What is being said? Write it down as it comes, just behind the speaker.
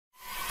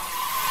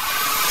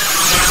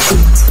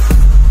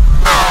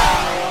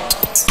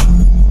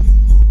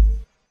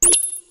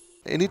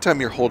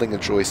Anytime you're holding a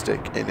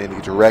joystick in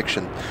any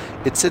direction,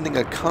 it's sending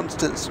a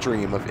constant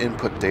stream of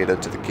input data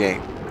to the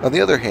game. On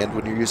the other hand,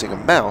 when you're using a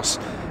mouse,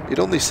 it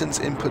only sends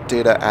input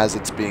data as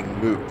it's being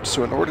moved,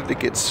 so in order to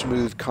get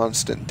smooth,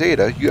 constant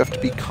data, you have to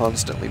be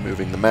constantly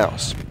moving the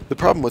mouse. The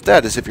problem with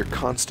that is if you're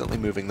constantly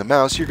moving the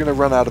mouse, you're going to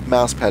run out of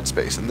mouse pad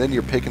space, and then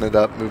you're picking it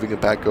up, moving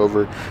it back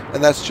over,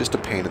 and that's just a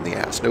pain in the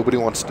ass. Nobody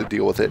wants to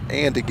deal with it,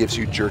 and it gives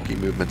you jerky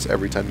movements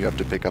every time you have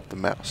to pick up the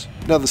mouse.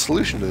 Now the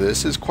solution to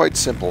this is quite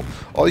simple.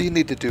 All you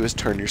need to do is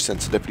turn your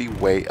sensitivity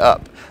way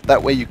up.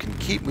 That way you can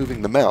keep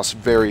moving the mouse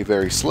very,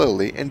 very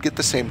slowly and get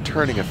the same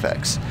turning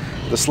effects.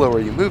 The slower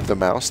you move the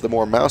mouse, the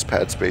more mouse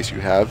pad space you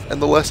have,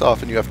 and the less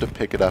often you have to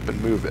pick it up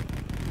and move it.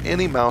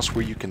 Any mouse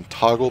where you can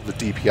toggle the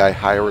DPI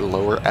higher or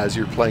lower as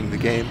you're playing the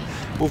game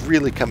will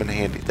really come in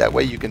handy. That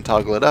way you can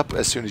toggle it up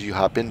as soon as you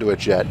hop into a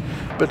jet,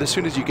 but as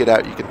soon as you get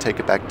out you can take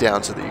it back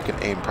down so that you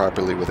can aim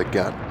properly with a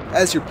gun.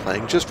 As you're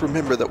playing, just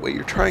remember that what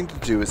you're trying to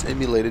do is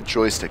emulate a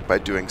joystick by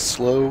doing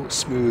slow,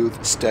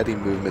 smooth, steady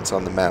movements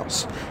on the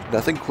mouse.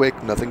 Nothing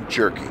quick, nothing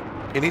jerky.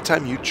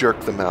 Anytime you jerk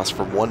the mouse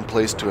from one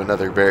place to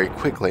another very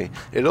quickly,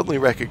 it only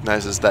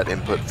recognizes that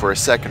input for a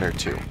second or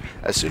two.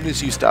 As soon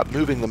as you stop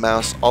moving the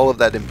mouse, all of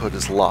that input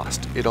is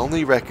lost. It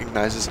only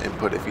recognizes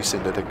input if you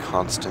send it a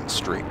constant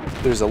stream.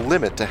 There's a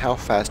limit to how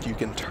fast you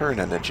can turn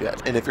in a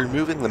jet, and if you're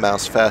moving the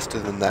mouse faster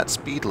than that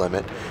speed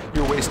limit,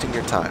 you're wasting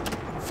your time.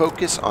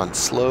 Focus on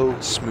slow,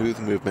 smooth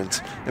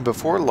movements, and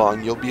before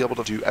long you'll be able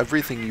to do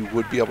everything you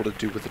would be able to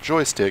do with a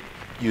joystick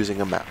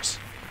using a mouse.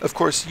 Of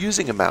course,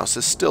 using a mouse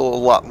is still a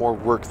lot more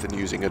work than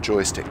using a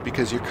joystick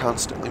because you're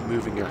constantly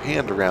moving your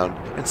hand around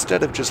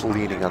instead of just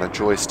leaning on a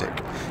joystick.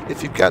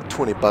 If you've got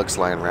 20 bucks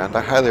lying around, I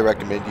highly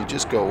recommend you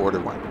just go order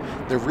one.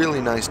 They're really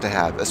nice to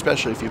have,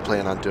 especially if you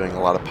plan on doing a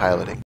lot of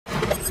piloting.